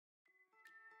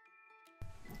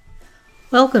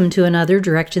Welcome to another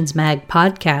Directions Mag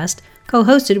podcast,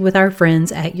 co-hosted with our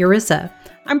friends at Urissa.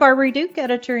 I'm Barbara Duke,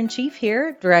 Editor-in-Chief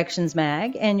here at Directions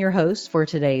Mag, and your host for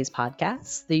today's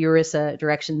podcast. The Urissa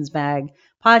Directions Mag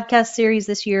podcast series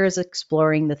this year is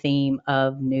exploring the theme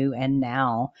of new and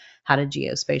now. How did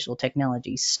geospatial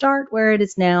technology start where it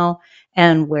is now,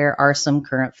 and where are some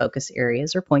current focus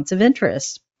areas or points of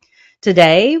interest?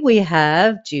 Today, we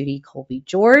have Judy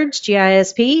Colby-George,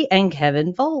 GISP, and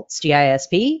Kevin Volz,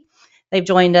 GISP. They've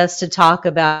joined us to talk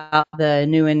about the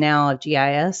new and now of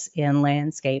GIS in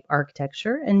landscape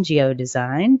architecture and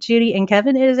geodesign. Judy and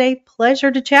Kevin, it is a pleasure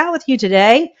to chat with you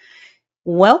today.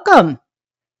 Welcome.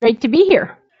 Great to be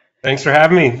here. Thanks for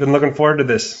having me. Been looking forward to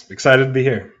this. Excited to be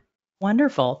here.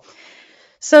 Wonderful.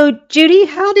 So, Judy,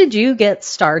 how did you get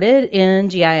started in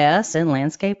GIS and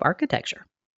landscape architecture?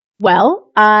 Well,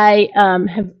 I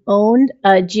have owned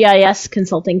a GIS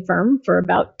consulting firm for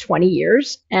about 20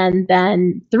 years. And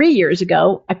then 3 years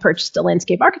ago, I purchased a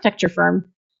landscape architecture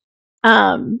firm.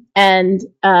 So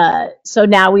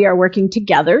now we are working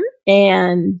together.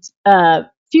 And a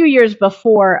few years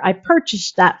before I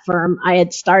purchased that firm, I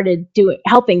had started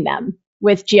helping them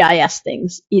with GIS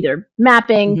things, either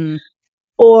mapping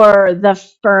or the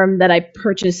firm that I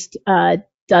purchased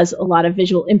does a lot of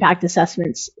visual impact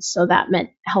assessments. So that meant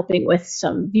helping with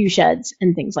some view sheds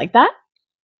and things like that.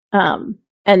 That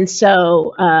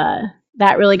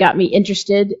really got me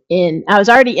interested I was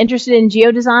already interested in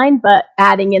geodesign, but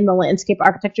adding in the landscape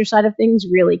architecture side of things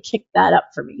really kicked that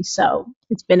up for me. So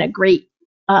it's been a great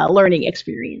learning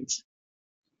experience.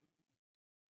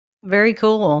 Very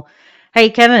cool. Hey,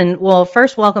 Kevin, well,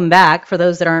 first, welcome back. For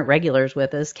those that aren't regulars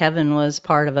with us, Kevin was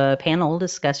part of a panel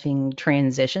discussing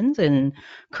transitions in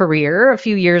career a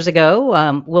few years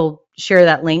ago. We'll share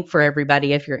that link for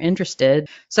everybody if you're interested.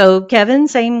 So, Kevin,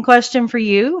 same question for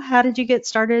you. How did you get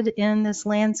started in this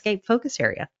landscape focus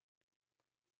area?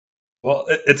 Well,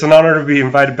 it's an honor to be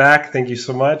invited back. Thank you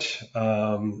so much.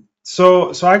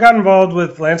 So I got involved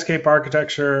with landscape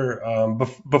architecture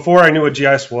before I knew what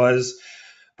GIS was.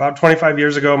 About 25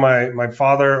 years ago, my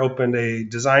father opened a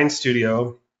design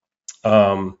studio,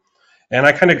 and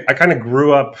I kind of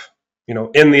grew up,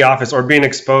 in the office or being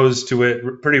exposed to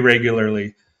it pretty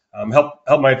regularly. Helped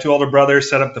my two older brothers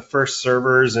set up the first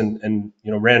servers and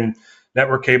ran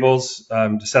network cables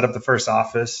to set up the first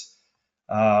office.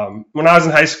 When I was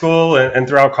in high school and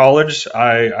throughout college,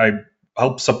 I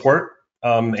helped support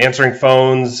answering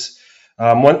phones.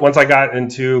 Once I got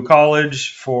into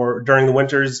college during the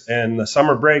winters and the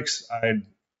summer breaks, I'd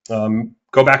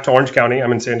go back to Orange County.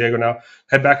 I'm in San Diego now.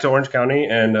 Head back to Orange County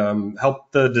and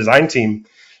help the design team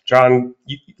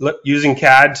using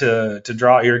CAD to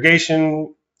draw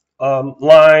irrigation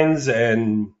lines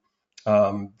and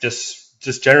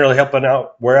just generally helping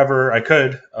out wherever I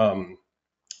could.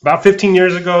 About 15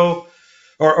 years ago,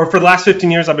 or for the last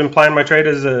 15 years, I've been plying my trade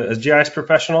as a GIS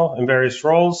professional in various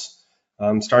roles.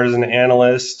 Started as an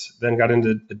analyst, then got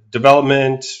into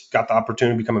development, got the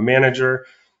opportunity to become a manager.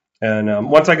 And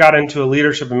once I got into a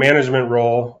leadership and management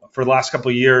role for the last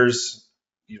couple of years,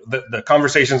 the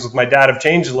conversations with my dad have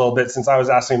changed a little bit since I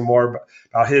was asking more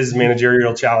about his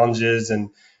managerial challenges and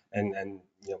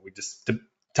we just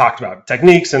talked about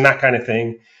techniques and that kind of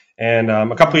thing. And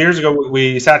a couple of years ago,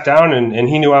 we sat down and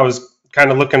he knew I was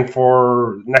kind of looking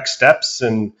for next steps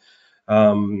and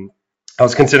I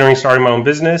was considering starting my own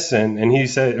business, and he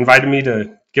invited me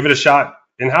to give it a shot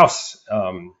in-house.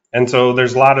 And so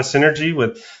there's a lot of synergy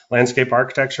with landscape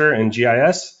architecture and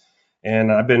GIS,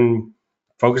 and I've been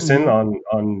focusing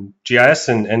on GIS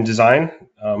and design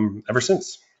ever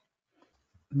since.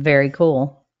 Very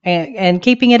cool. And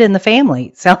keeping it in the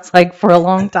family, sounds like for a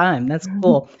long time. That's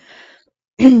cool.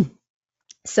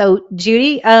 So,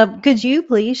 Judy, could you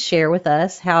please share with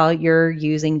us how you're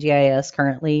using GIS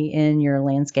currently in your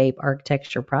landscape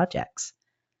architecture projects?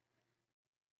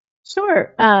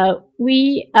 Sure.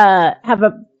 We have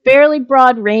a fairly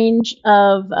broad range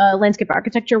of landscape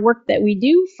architecture work that we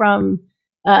do, from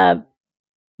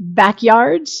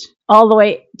backyards all the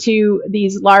way to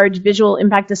these large visual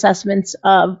impact assessments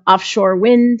of offshore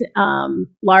wind,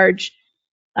 large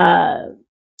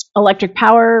electric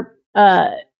power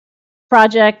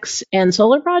projects and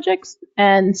solar projects.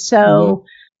 And so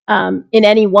in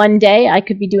any one day, I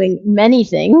could be doing many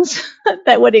things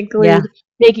that would include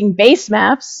making base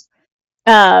maps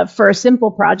for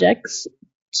simple projects,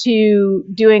 to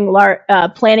doing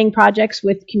planning projects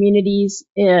with communities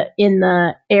in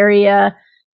the area,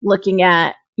 looking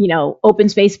at open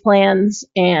space plans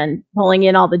and pulling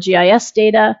in all the GIS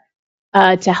data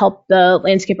to help the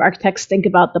landscape architects think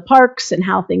about the parks and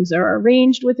how things are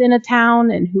arranged within a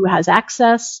town and who has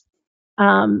access.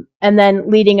 And then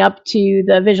leading up to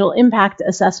the visual impact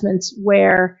assessments,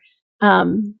 where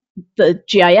the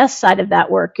GIS side of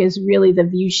that work is really the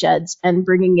view sheds and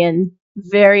bringing in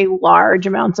very large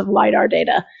amounts of LiDAR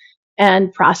data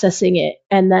and processing it,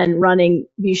 and then running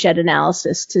viewshed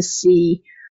analysis to see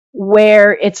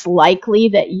where it's likely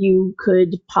that you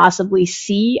could possibly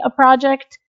see a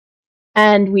project.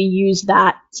 And we use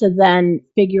that to then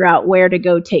figure out where to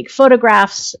go take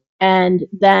photographs. And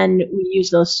then we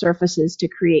use those surfaces to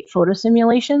create photo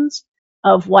simulations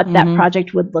of what that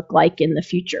project would look like in the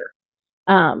future,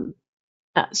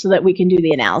 so that we can do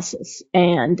the analysis.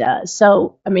 And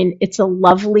so, I mean, it's a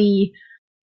lovely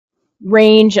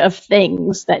range of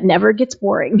things that never gets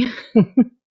boring.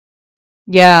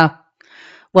 Yeah.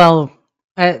 Well,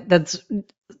 that's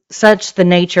such the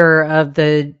nature of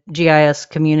the GIS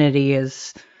community,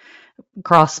 is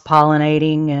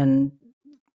cross-pollinating and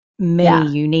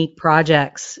many unique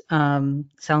projects.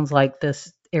 Sounds like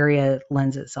this area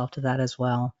lends itself to that as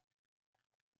well.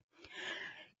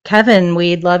 Kevin,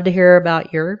 we'd love to hear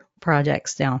about your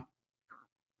projects now.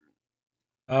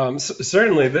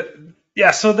 Certainly.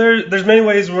 So there's many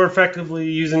ways we're effectively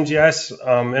using GIS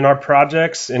in our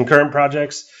projects, in current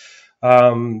projects.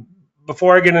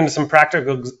 Before I get into some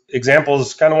practical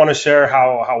examples, kind of want to share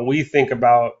how we think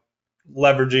about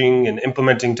leveraging and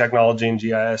implementing technology in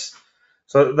GIS.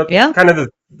 So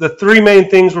the three main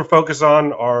things we're focused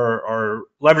on are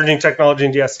leveraging technology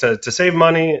in GIS to save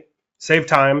money, save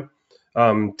time,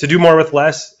 to do more with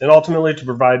less, and ultimately to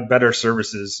provide better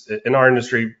services in our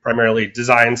industry, primarily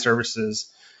design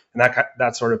services and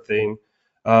that sort of thing.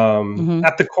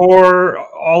 At the core,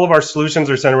 all of our solutions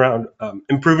are centered around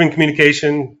improving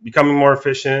communication, becoming more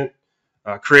efficient,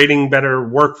 creating better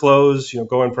workflows.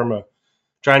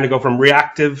 Trying to go from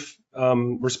reactive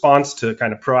response to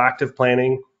kind of proactive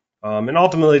planning, and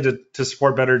ultimately to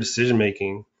support better decision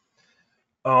making.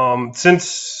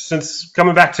 Since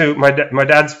coming back to my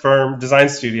dad's firm, Design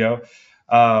Studio,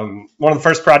 one of the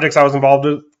first projects I was involved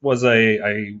with was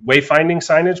a wayfinding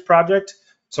signage project.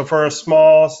 So for a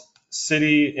small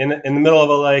city in the middle of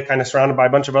LA, kind of surrounded by a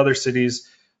bunch of other cities,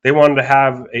 they wanted to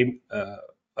have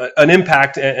an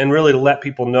impact and really to let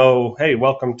people know, hey,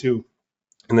 welcome to,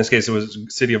 in this case, it was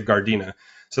city of Gardena.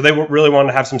 So they really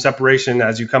wanted to have some separation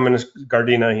as you come into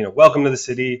Gardena, welcome to the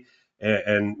city,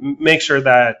 and make sure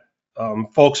that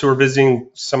folks who are visiting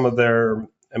some of their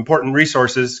important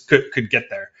resources could get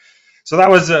there. So that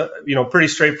was a pretty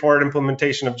straightforward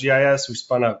implementation of GIS. We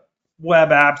spun up web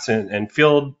apps and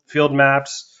field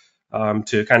maps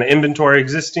to kind of inventory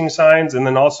existing signs, and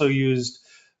then also used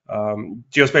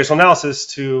geospatial analysis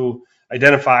to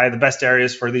identify the best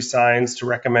areas for these signs, to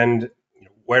recommend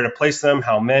where to place them,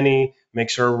 how many, make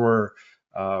sure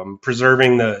we're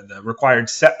preserving the required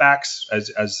setbacks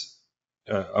as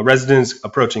a resident is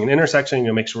approaching an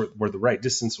intersection, make sure we're the right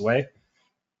distance away.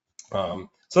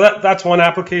 So that's one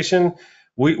application.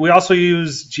 We also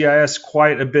use GIS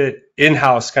quite a bit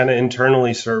in-house, kind of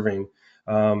internally serving.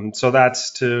 So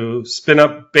that's to spin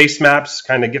up base maps,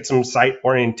 kind of get some site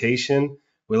orientation.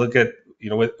 We look at,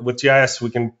 with GIS, we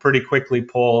can pretty quickly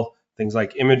pull things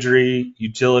like imagery,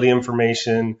 utility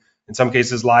information, in some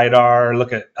cases LiDAR,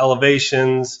 look at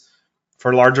elevations.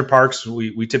 For larger parks,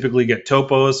 we typically get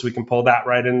topos. We can pull that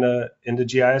right into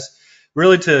GIS,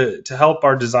 really to help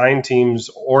our design teams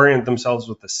orient themselves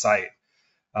with the site.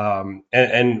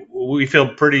 And we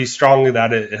feel pretty strongly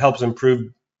that it helps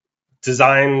improve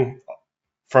design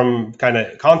from kind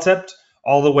of concept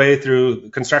all the way through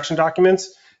construction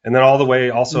documents, and then all the way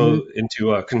also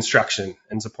into construction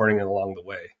and supporting it along the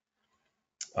way.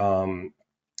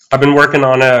 I've been working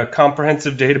on a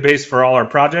comprehensive database for all our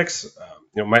projects.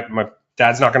 My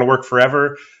dad's not going to work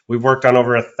forever. We've worked on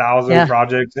over 1,000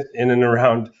 projects in and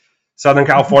around Southern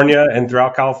California and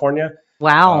throughout California.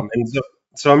 Wow. And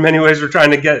so in many ways, we're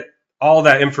trying to get all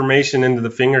that information into the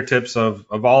fingertips of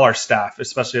all our staff,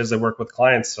 especially as they work with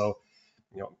clients. So,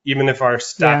 even if our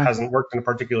staff hasn't worked in a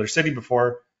particular city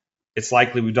before, it's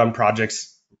likely we've done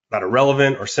projects that are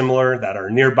relevant or similar, that are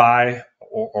nearby,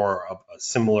 or a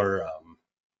similar,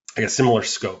 similar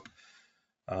scope.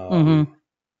 And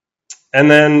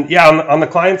then, on the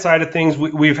client side of things,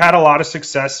 we've had a lot of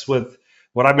success with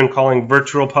what I've been calling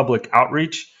virtual public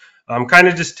outreach. Kind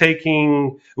of just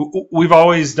we've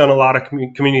always done a lot of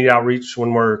community outreach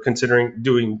when we're considering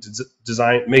doing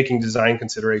making design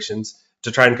considerations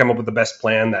to try and come up with the best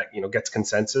plan that, gets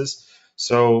consensus.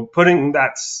 So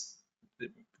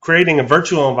creating a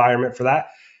virtual environment for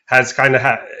that has kind of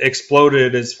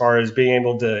exploded as far as being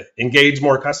able to engage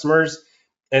more customers.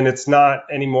 And it's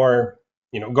not anymore,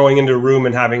 going into a room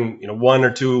and having, one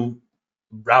or two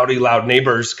rowdy, loud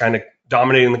neighbors kind of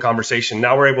dominating the conversation.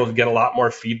 Now we're able to get a lot more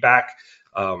feedback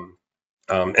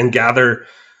and gather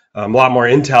a lot more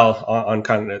intel on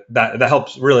kind of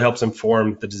that really helps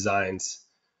inform the designs.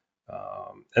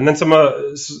 And then some of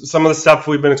the stuff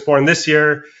we've been exploring this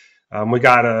year, we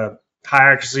got a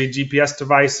high accuracy GPS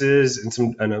devices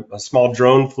and a small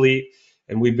drone fleet,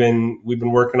 and we've been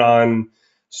working on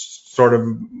sort of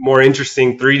more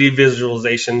interesting 3D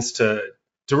visualizations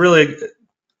to really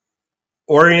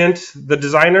orient the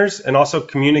designers and also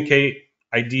communicate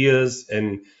ideas,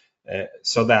 and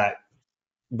so that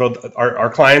both our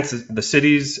clients, the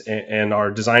cities, and our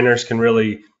designers can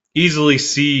really easily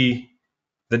see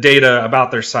the data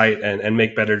about their site and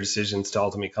make better decisions to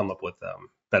ultimately come up with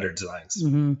better designs.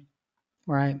 Mm-hmm.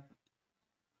 Right.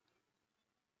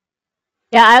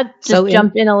 Yeah, I'll just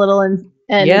jump in a little and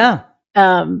yeah.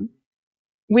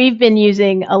 We've been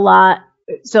using a lot.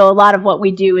 So a lot of what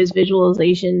we do is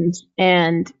visualizations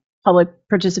and public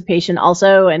participation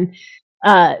also, and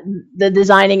the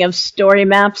designing of story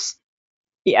maps.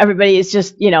 Everybody is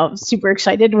just, super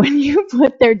excited when you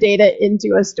put their data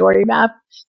into a story map.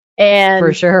 And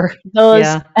for sure, those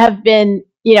have been,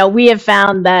 we have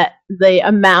found that the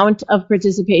amount of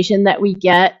participation that we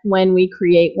get when we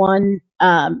create one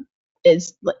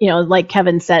is, like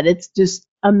Kevin said, it's just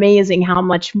amazing how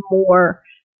much more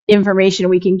information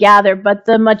we can gather, but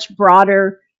the much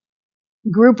broader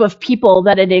group of people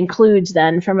that it includes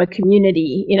then from a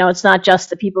community. It's not just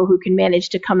the people who can manage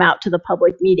to come out to the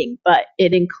public meeting, but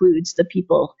it includes the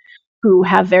people who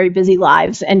have very busy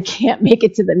lives and can't make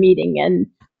it to the meeting. And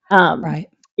right.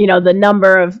 The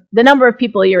number of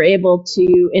people you're able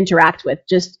to interact with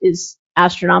just is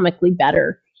astronomically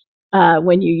better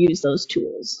when you use those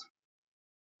tools.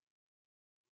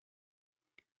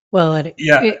 Well,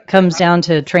 it comes down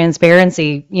to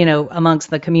transparency, amongst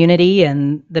the community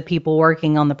and the people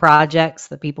working on the projects,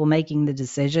 the people making the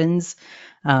decisions.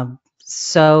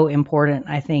 So important,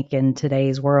 I think, in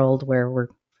today's world where we're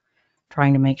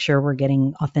trying to make sure we're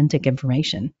getting authentic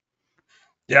information.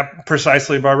 Yeah,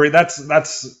 precisely, Barbara. That's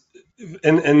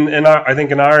in our, I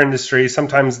think in our industry,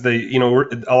 sometimes a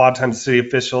lot of times city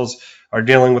officials are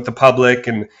dealing with the public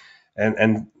and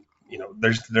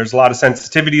there's a lot of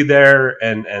sensitivity there,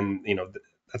 and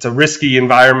that's a risky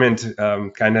environment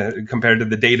kind of compared to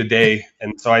the day-to-day.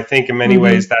 And so I think in many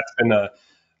ways that's been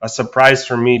a surprise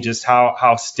for me, just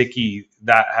how sticky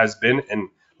that has been, and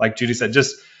like Judy said,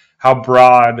 just how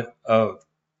broad of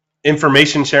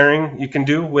information sharing you can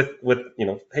do with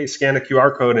hey, scan a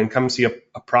QR code and come see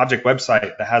a project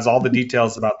website that has all the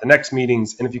details about the next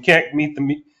meetings. And if you can't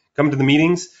come to the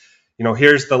meetings,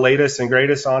 here's the latest and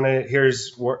greatest on it.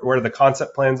 Here's where the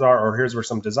concept plans are, or here's where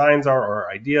some designs are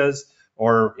or ideas,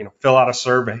 or fill out a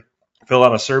survey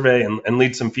and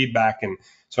lead some feedback. And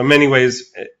so in many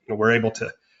ways, we're able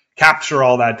to capture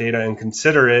all that data and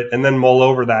consider it, and then mull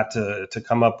over that to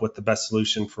come up with the best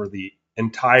solution for the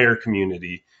entire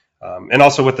community. And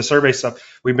also with the survey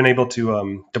stuff, we've been able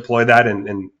to deploy that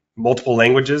in multiple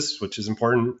languages, which is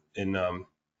important in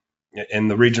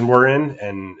the region we're in,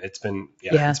 and it's been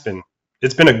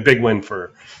a big win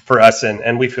for us,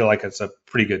 and we feel like it's a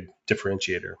pretty good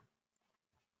differentiator.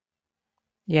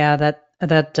 Yeah,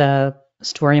 that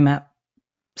story map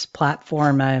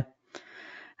platform, I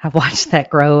have watched that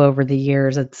grow over the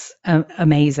years. It's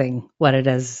amazing what it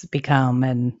has become,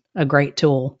 and a great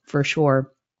tool for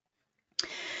sure.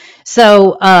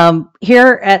 So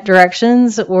here at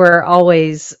Directions, we're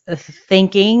always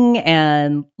thinking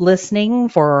and listening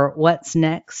for what's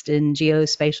next in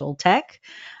geospatial tech.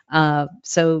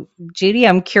 So Judy,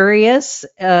 I'm curious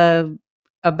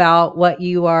about what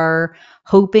you are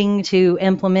hoping to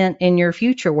implement in your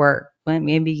future work.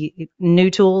 Maybe new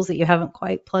tools that you haven't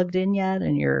quite plugged in yet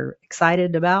and you're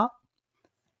excited about?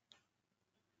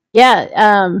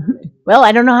 Yeah. Well,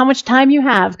 I don't know how much time you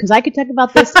have, because I could talk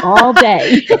about this all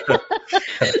day.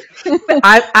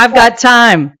 I've got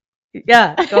time.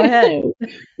 Yeah, go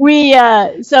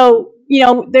ahead. So,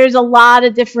 there's a lot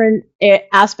of different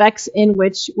aspects in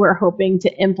which we're hoping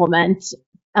to implement.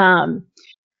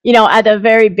 At a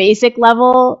very basic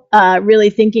level, really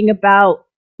thinking about,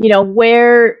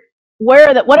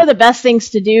 what are the best things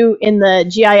to do in the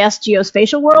GIS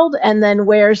geospatial world, and then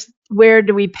where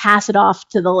do we pass it off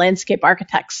to the landscape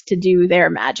architects to do their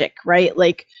magic, right?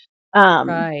 Like,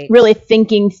 right. Really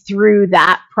thinking through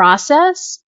that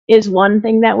process is one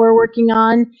thing that we're working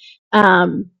on.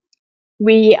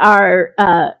 We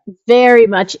are very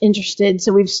much interested,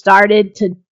 so we've started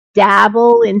to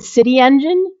dabble in City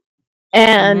Engine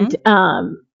and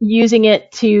using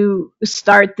it to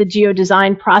start the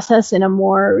geodesign process in a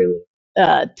more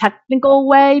technical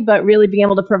way, but really being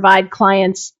able to provide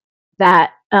clients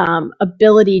that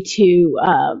ability to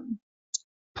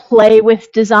play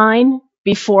with design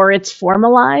before it's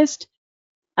formalized.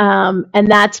 And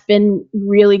that's been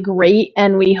really great.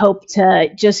 And we hope to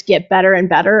just get better and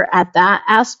better at that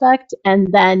aspect,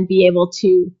 and then be able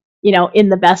to, in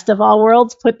the best of all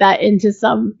worlds, put that into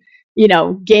some,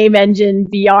 game engine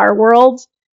VR world.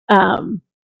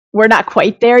 We're not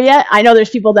quite there yet. I know there's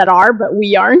people that are, but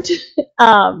we aren't.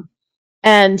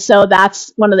 And so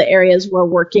that's one of the areas we're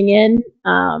working in,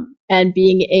 and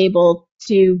being able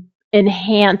to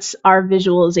enhance our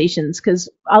visualizations, because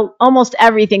almost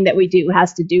everything that we do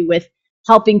has to do with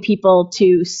helping people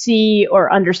to see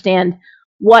or understand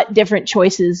what different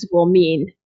choices will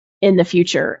mean in the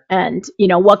future, and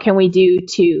what can we do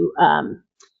to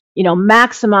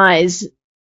maximize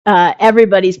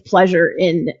everybody's pleasure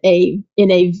in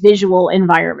a visual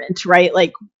environment, right?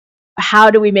 Like,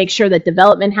 how do we make sure that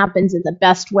development happens in the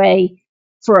best way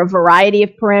for a variety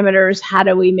of parameters? How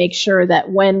do we make sure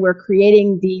that when we're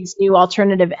creating these new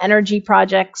alternative energy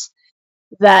projects,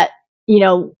 that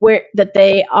that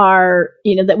they are,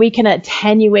 that we can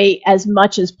attenuate as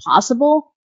much as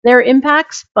possible their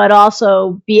impacts, but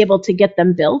also be able to get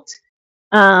them built.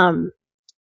 And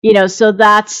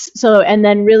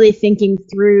then really thinking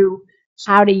through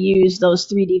how to use those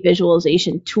 3D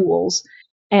visualization tools,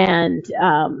 and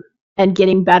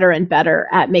getting better and better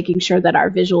at making sure that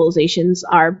our visualizations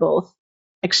are both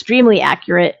extremely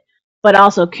accurate, but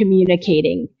also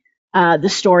communicating the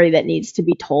story that needs to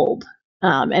be told,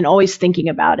 and always thinking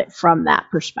about it from that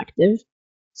perspective.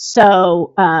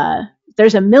 So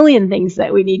there's a million things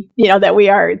that we need, that we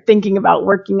are thinking about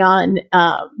working on,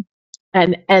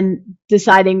 and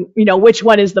deciding, which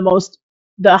one is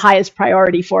the highest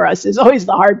priority for us is always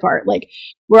the hard part. Like,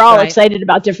 we're all Right. excited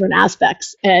about different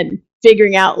aspects, and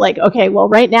figuring out, like, okay, well,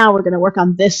 right now we're going to work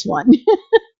on this one.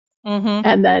 Mm-hmm.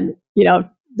 And then,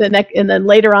 and then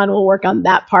later on we'll work on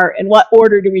that part, and what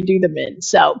order do we do them in?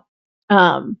 So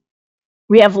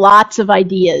we have lots of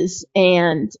ideas,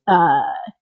 and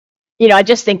I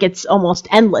just think it's almost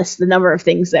endless, the number of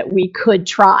things that we could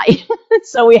try.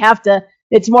 So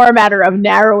it's more a matter of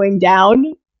narrowing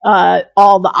down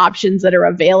all the options that are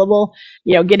available,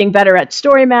 getting better at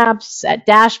story maps, at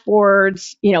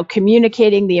dashboards,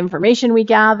 communicating the information we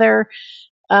gather,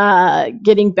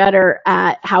 getting better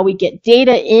at how we get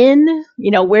data in,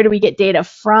 where do we get data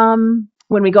from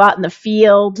when we go out in the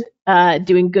field,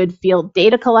 doing good field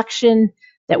data collection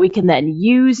that we can then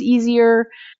use easier.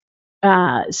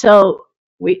 So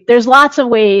there's lots of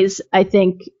ways. I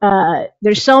think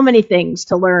there's so many things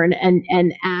to learn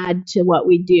and add to what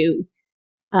we do.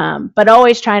 But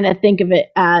always trying to think of it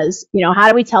as, how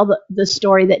do we tell the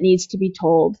story that needs to be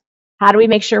told? How do we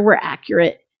make sure we're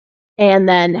accurate? And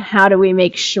then how do we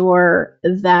make sure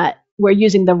that we're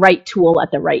using the right tool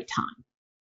at the right time?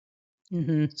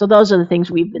 Mm-hmm. So those are the things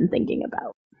we've been thinking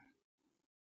about.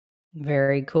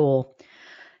 Very cool.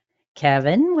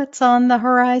 Kevin, what's on the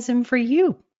horizon for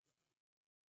you?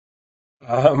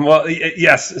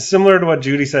 Yes, similar to what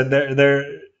Judy said,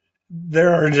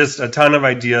 there are just a ton of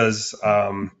ideas,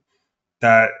 and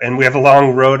we have a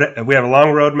long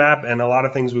roadmap and a lot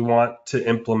of things we want to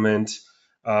implement.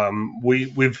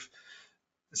 We've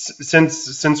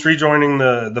since rejoining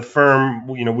the firm,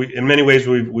 we in many ways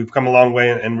we've come a long way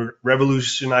and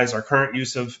revolutionized our current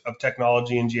use of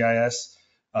technology in GIS.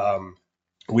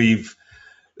 We've,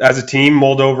 as a team,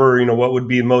 mulled over what would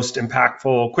be most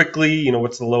impactful quickly,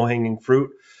 what's the low hanging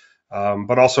fruit,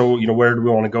 but also where do we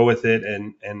want to go with it,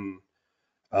 and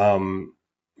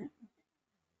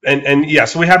yeah,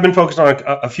 so we have been focused on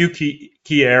a few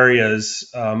key areas.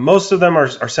 Most of them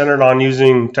are centered on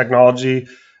using technology,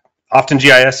 often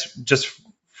GIS, just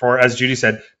for, as Judy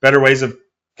said, better ways of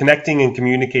connecting and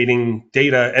communicating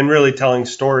data and really telling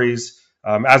stories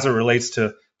as it relates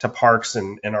to parks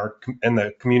and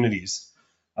the communities.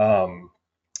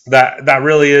 That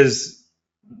really is,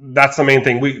 that's the main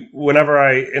thing. Whenever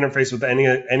I interface with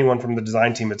anyone from the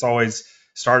design team, it's always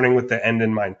starting with the end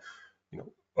in mind.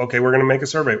 Okay, we're going to make a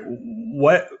survey.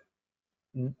 We're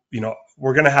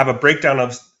going to have a breakdown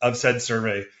of said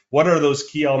survey. What are those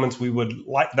key elements we would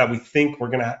like, that we think we're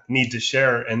going to need to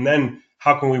share? And then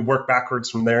how can we work backwards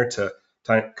from there to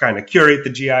kind of curate the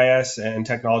GIS and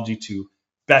technology to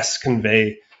best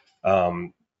convey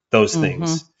those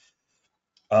things?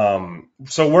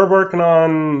 So we're working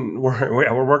on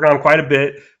quite a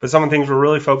bit, but some of the things we're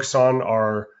really focused on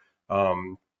are,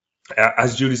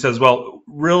 as Judy says, well,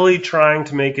 really trying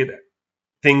to make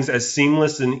things as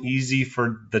seamless and easy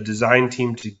for the design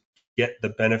team to get the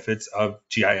benefits of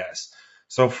GIS.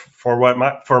 So for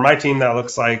my team, that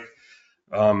looks like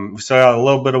we still got a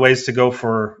little bit of ways to go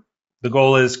for The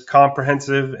goal is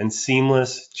comprehensive and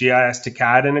seamless GIS to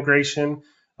CAD integration,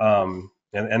 and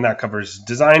that covers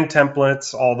design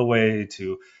templates all the way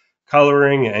to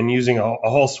coloring and using a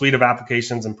whole suite of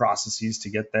applications and processes to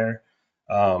get there.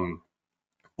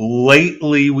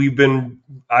 Lately,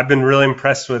 I've been really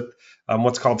impressed with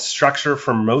what's called structure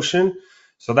from motion.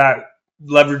 So that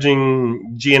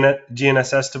leveraging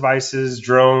GNSS devices,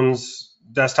 drones,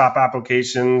 desktop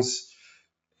applications,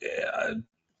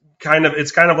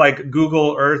 it's kind of like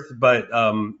Google Earth, but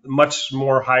much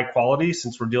more high quality,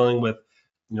 since we're dealing with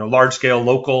large scale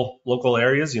local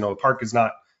areas. A park is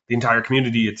not the entire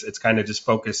community. It's kind of just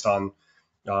focused on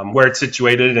where it's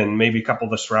situated and maybe a couple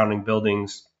of the surrounding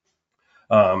buildings.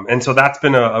 And so that's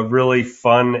been a really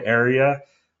fun area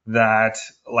that,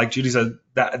 like Judy said,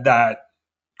 that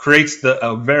creates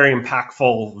a very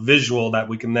impactful visual that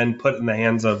we can then put in the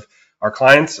hands of our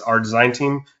clients, our design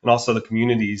team, and also the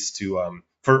communities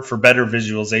for better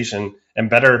visualization and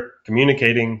better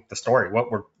communicating the story,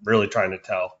 what we're really trying to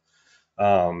tell.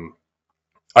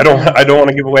 I don't want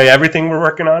to give away everything we're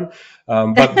working on,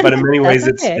 but in many ways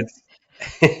it's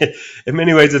in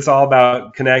many ways it's all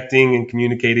about connecting and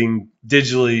communicating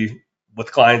digitally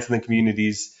with clients and the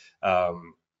communities,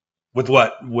 with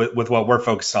what we're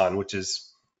focused on, which is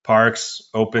parks,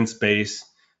 open space,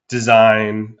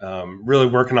 design, really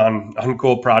working on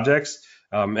cool projects,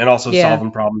 and also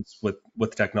solving problems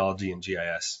with technology and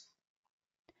GIS.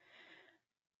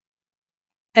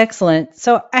 Excellent.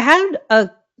 So I had a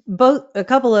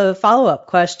couple of follow-up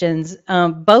questions.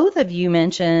 Both of you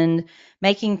mentioned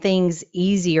making things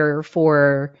easier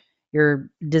for your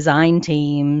design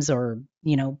teams or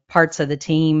parts of the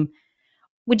team.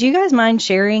 Would you guys mind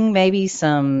sharing maybe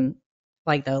some,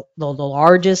 like, the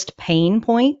largest pain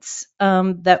points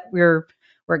that we're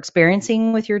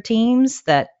experiencing with your teams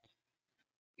that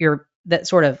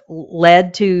sort of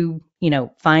led to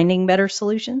finding better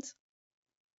solutions?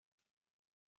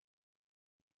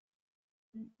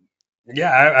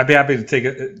 Yeah, I'd be happy to take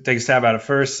a stab at it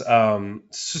first.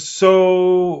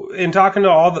 So in talking to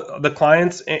all the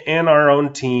clients and our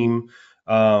own team,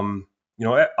 a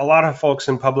lot of folks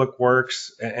in public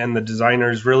works and the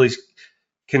designers really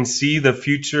can see the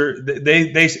future.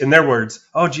 They in their words,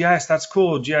 "Oh, GIS, that's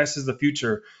cool. GIS is the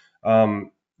future."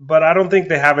 But I don't think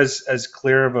they have as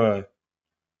clear of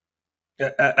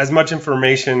as much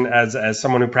information as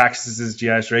someone who practices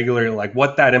GIS regularly, like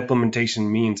what that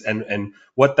implementation means and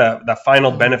what the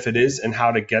final benefit is and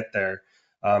how to get there.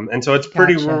 And so it's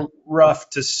pretty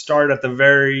rough to start at the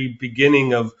very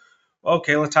beginning of,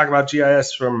 okay, let's talk about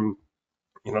GIS from,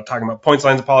 talking about points,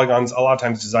 lines, and polygons. A lot of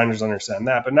times designers understand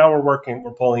that, but now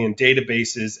we're pulling in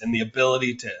databases and the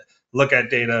ability to look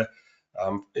at data,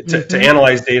 to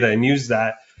analyze data and use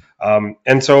that.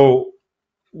 And so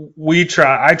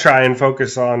I try and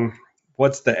focus on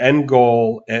what's the end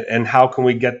goal and how can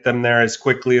we get them there as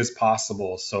quickly as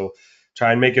possible. So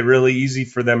try and make it really easy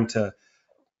for them to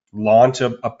launch a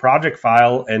project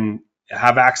file and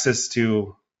have access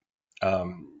to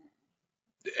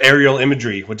aerial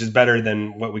imagery, which is better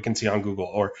than what we can see on Google,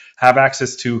 or have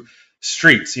access to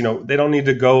streets. They don't need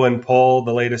to go and pull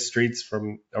the latest streets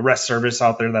from a REST service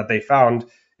out there that they found.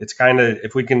 It's kind of,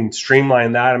 if we can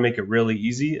streamline that and make it really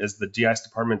easy as the GIS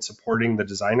department supporting the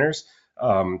designers,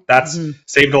 that's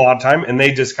saved a lot of time, and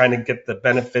they just kind of get the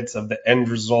benefits of the end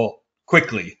result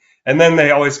quickly. And then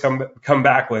they always come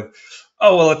back with,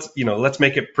 oh, well, let's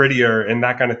make it prettier and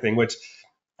that kind of thing, which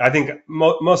I think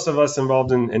most of us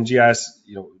involved in GIS,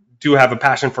 do have a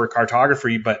passion for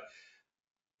cartography, but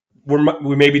we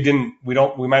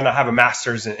might not have a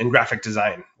master's in graphic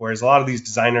design, whereas a lot of these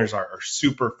designers are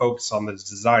super focused on this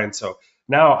design. So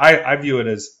now I view it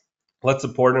as, let's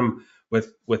support them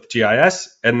with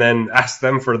GIS and then ask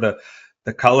them for the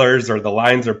colors or the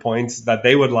lines or points that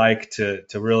they would like to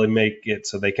really make it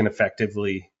so they can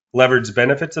effectively leverage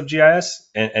benefits of GIS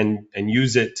and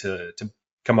use it to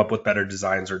come up with better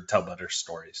designs or tell better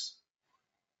stories.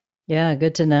 Yeah,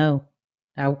 good to know.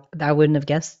 I wouldn't have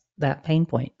guessed that pain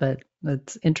point, but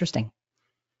that's interesting.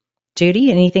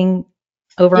 Judy, anything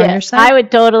over on your side? I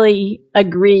would totally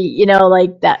agree.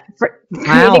 Like that, for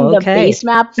creating the base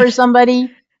map for somebody,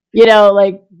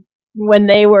 like when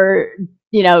they were,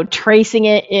 tracing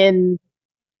it in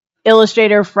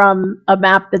Illustrator from a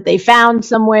map that they found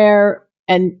somewhere.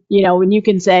 And, when you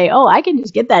can say, oh, I can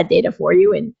just get that data for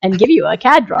you and give you a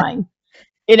CAD drawing,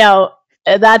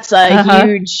 that's a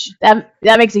huge, that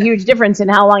makes a huge difference in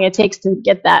how long it takes to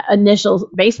get that initial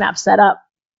base map set up.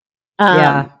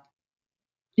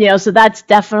 So that's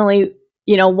definitely,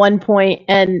 one point.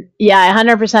 And I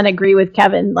 100% agree with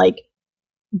Kevin. Like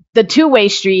the two-way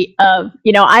street of,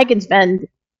 I can spend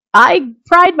I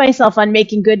pride myself on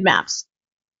making good maps,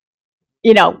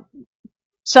 you know,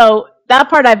 so that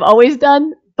part I've always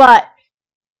done, but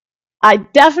I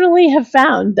definitely have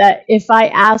found that if I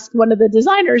ask one of the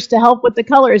designers to help with the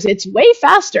colors, it's way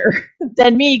faster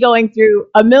than me going through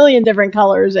a million different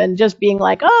colors and just being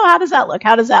like, oh, how does that look?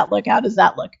 How does that look? How does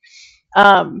that look?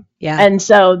 Yeah. And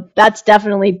so that's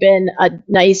definitely been a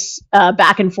nice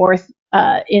back and forth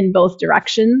in both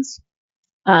directions.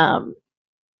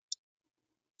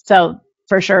 So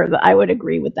for sure, I would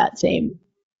agree with that same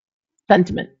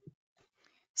sentiment.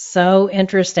 So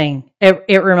interesting.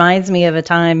 It reminds me of a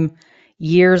time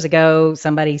years ago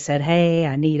somebody said, "Hey,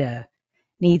 I need a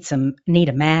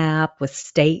map with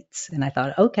states." And I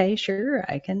thought, "Okay, sure,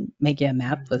 I can make you a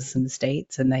map with some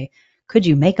states." And could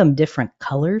you make them different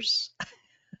colors?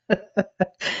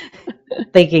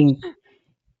 Thinking,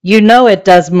 it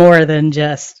does more than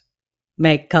just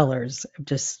make colors. I'm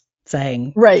just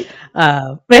saying. Right.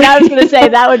 And I was going to say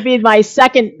that would be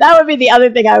the other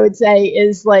thing I would say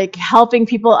is like helping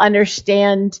people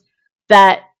understand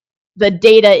that the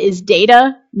data is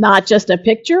data, not just a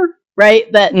picture,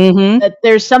 right? That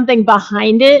there's something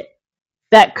behind it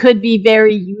that could be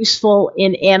very useful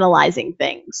in analyzing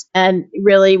things and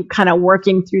really kind of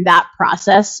working through that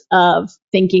process of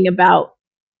thinking about,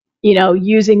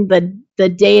 using the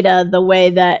data the way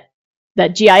that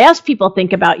GIS people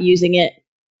think about using it,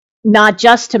 not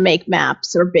just to make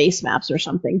maps or base maps or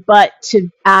something, but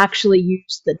to actually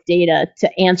use the data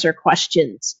to answer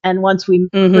questions. And once we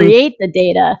create the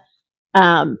data,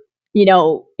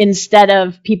 instead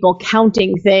of people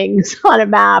counting things on a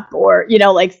map or,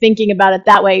 like thinking about it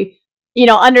that way,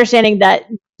 understanding that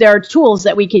there are tools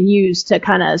that we can use to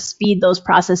kind of speed those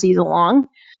processes along.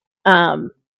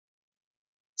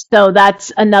 So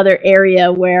that's another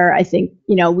area where I think,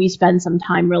 we spend some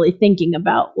time really thinking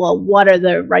about, well, what are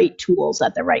the right tools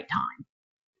at the right time?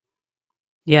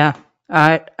 Yeah.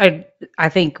 I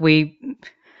think we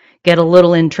get a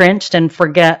little entrenched and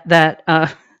forget that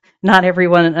not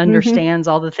everyone understands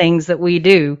all the things that we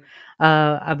do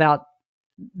about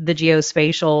the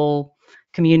geospatial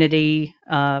community,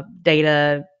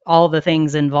 data, all the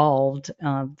things involved.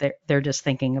 They're just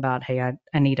thinking about, hey,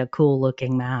 I need a cool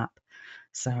looking map.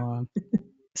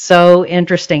 So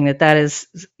interesting that is,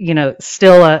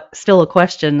 still a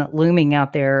question looming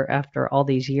out there after all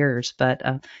these years. But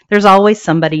there's always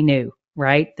somebody new,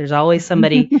 right? There's always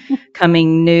somebody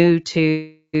coming new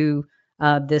to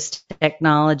this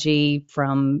technology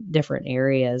from different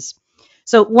areas.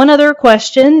 So one other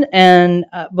question, and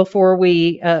before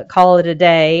we call it a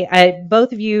day,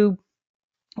 both of you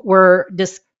were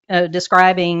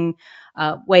describing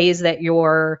ways that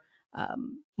you're,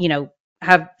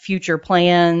 have future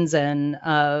plans and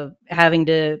having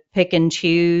to pick and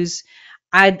choose.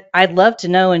 I'd love to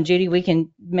know, and Judy, we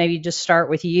can maybe just start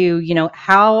with you.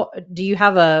 How do you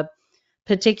have a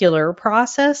particular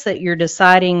process that you're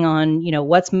deciding on,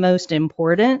 what's most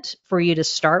important for you to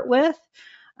start with,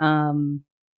 and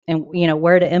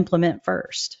where to implement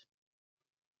first?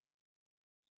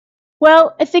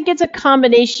 Well, I think it's a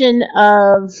combination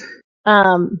of,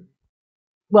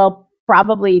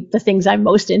 probably the things I'm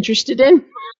most interested in,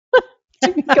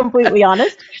 to be completely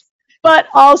honest, but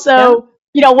also,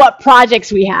 what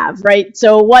projects we have, right?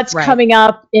 So what's coming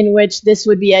up in which this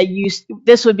would be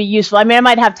useful. I mean, I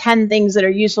might have 10 things that are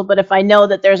useful, but if I know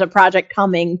that there's a project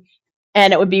coming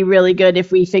and it would be really good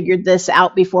if we figured this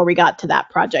out before we got to that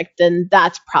project, then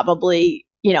that's probably,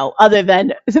 other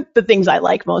than the things I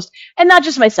like most, and not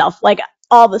just myself, like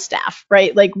all the staff,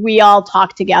 right? Like we all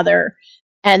talk together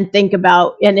and think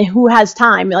about, and who has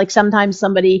time. Like sometimes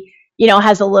somebody,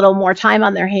 has a little more time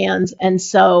on their hands. And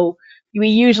so we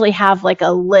usually have like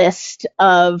a list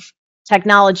of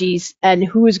technologies and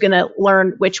who's going to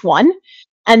learn which one.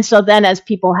 And so then as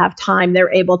people have time,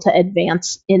 they're able to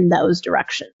advance in those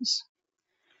directions.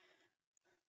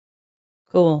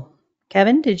 Cool.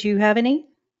 Kevin, did you have any?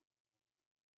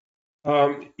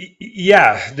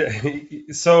 Yeah.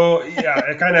 So yeah,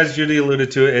 kind of as Judy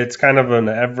alluded to, it's kind of an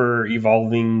ever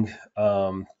evolving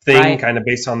thing, kind of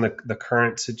based on the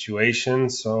current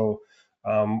situation. So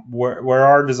where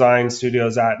our design studio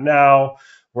is at now,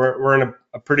 we're in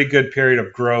a pretty good period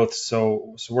of growth.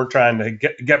 So we're trying to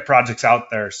get projects out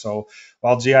there. So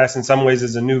while GIS in some ways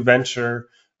is a new venture,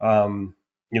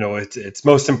 it's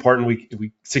most important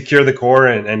we secure the core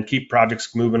and keep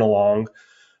projects moving along.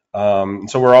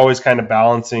 So we're always kind of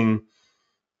balancing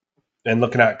and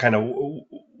looking at kind of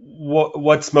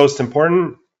what's most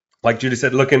important. Like Judy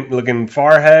said, looking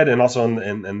far ahead and also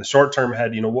in the short term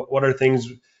ahead. What are things?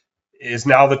 Is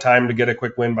now the time to get a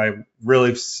quick win by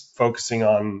really focusing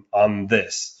on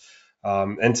this?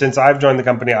 And since I've joined the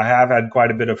company, I have had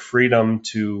quite a bit of freedom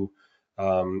to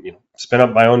spin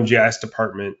up my own GIS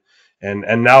department.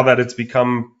 And now that it's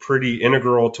become pretty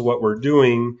integral to what we're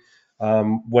doing,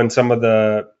 when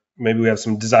maybe we have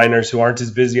some designers who aren't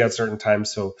as busy at certain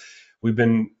times. So we've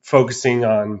been focusing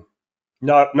on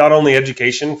not only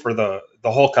education for the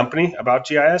whole company about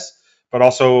GIS, but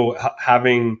also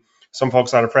having some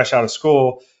folks that are fresh out of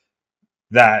school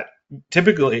that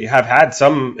typically have had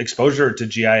some exposure to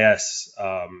GIS.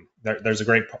 There's a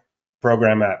great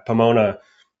program at Pomona,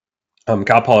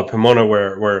 Cal Poly Pomona,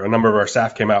 where a number of our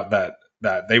staff came out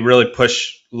that they really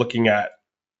push looking at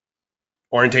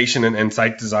orientation and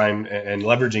site design and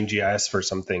leveraging GIS for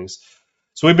some things.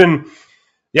 So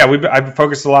I've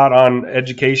focused a lot on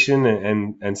education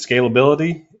and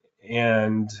scalability,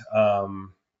 and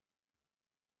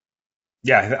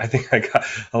I think I got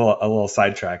a little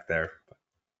sidetracked there.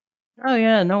 Oh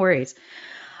yeah, no worries.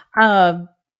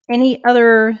 Any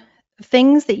other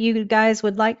things that you guys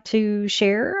would like to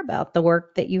share about the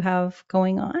work that you have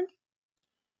going on?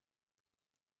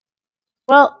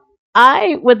 Well,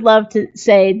 I would love to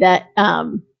say that,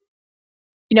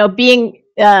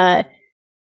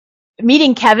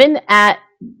 meeting Kevin at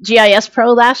GIS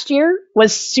Pro last year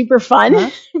was super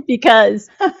fun because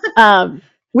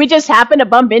we just happened to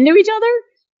bump into each other.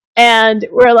 And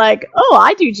we're like, oh,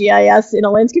 I do GIS in a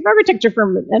landscape architecture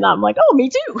firm. And I'm like, oh, me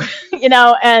too.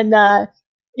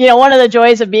 One of the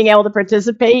joys of being able to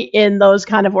participate in those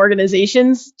kind of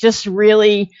organizations just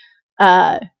really,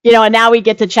 and now we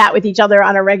get to chat with each other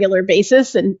on a regular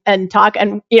basis and talk.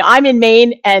 And, I'm in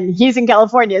Maine and he's in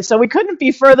California. So we couldn't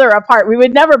be further apart. We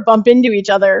would never bump into each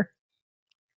other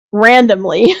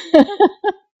randomly.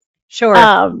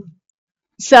 Sure.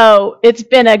 So it's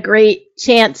been a great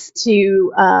chance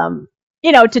to,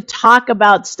 to talk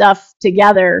about stuff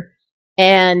together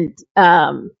and,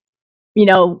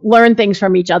 learn things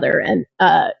from each other. And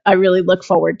I really look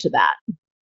forward to that.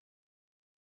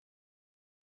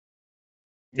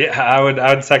 Yeah, I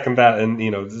would second that,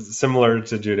 and similar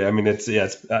to Judy. I mean,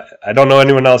 I don't know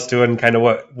anyone else doing kind of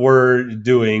what we're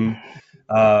doing,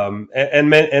 and in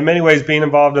many ways, being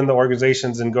involved in the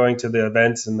organizations and going to the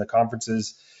events and the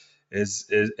conferences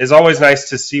is always nice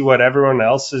to see what everyone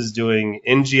else is doing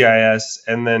in GIS,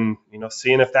 and then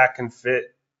seeing if that can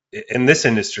fit in this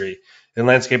industry, in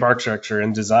landscape architecture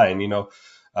and design.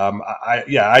 I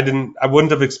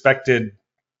wouldn't have expected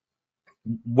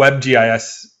web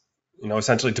GIS,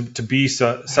 essentially to be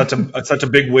such a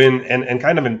big win and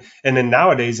kind of and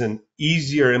nowadays an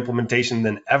easier implementation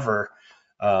than ever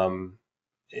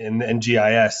in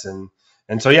GIS. And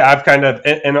so, I've kind of,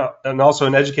 and also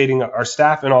in educating our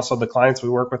staff and also the clients we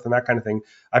work with and that kind of thing,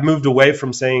 I've moved away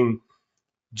from saying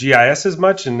GIS as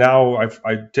much. And now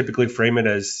I typically frame it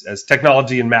as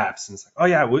technology and maps. And it's like, oh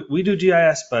yeah, we do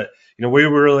GIS, but we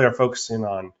really are focusing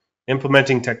on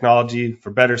implementing technology for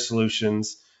better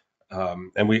solutions.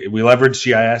 And we leverage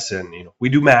GIS and, we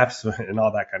do maps and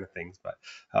all that kind of things. But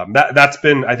that's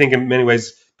been, I think in many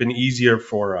ways, been easier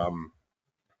for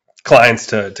clients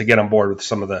to get on board with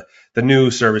some of the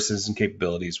new services and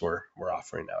capabilities we're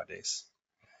offering nowadays.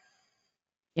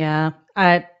 Yeah,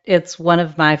 it's one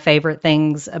of my favorite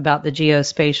things about the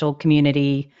geospatial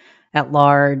community at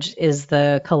large is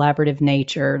the collaborative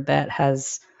nature that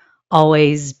has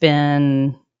always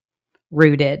been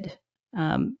rooted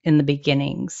in the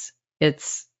beginnings.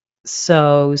 It's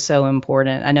so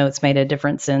important. I know it's made a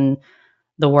difference in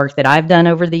the work that I've done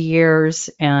over the years,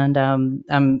 and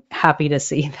I'm happy to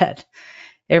see that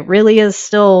it really is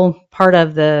still part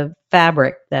of the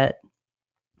fabric that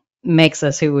makes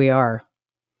us who we are.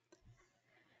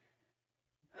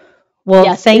 Well,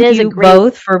 yes, thank you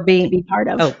both for being to be part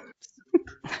of. Oh,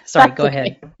 sorry, go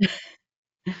ahead.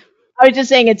 I was just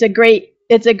saying it's a great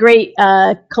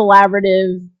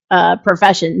collaborative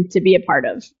profession to be a part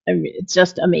of. I mean, it's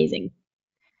just amazing.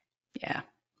 Yeah.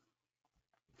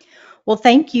 Well,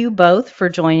 thank you both for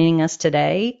joining us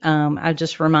today. I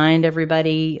just remind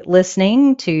everybody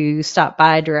listening to stop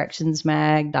by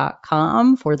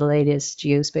directionsmag.com for the latest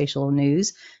geospatial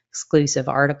news, exclusive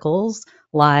articles,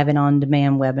 live and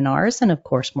on-demand webinars, and of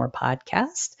course, more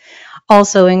podcasts.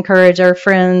 Also encourage our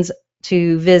friends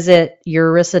to visit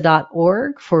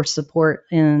urissa.org for support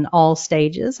in all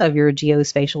stages of your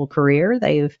geospatial career.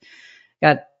 They've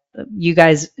got, you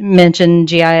guys mentioned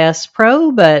GIS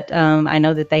Pro, but I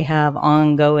know that they have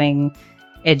ongoing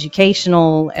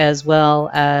educational as well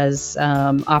as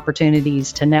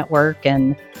opportunities to network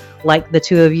and, like the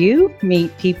two of you,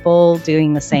 meet people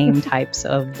doing the same types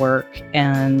of work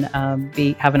and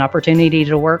have an opportunity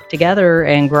to work together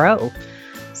and grow.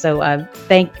 So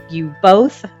thank you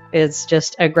both It's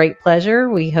just a great pleasure.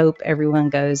 We hope everyone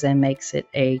goes and makes it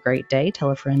a great day.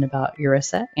 Tell a friend about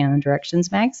Urissa and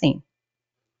Directions Magazine.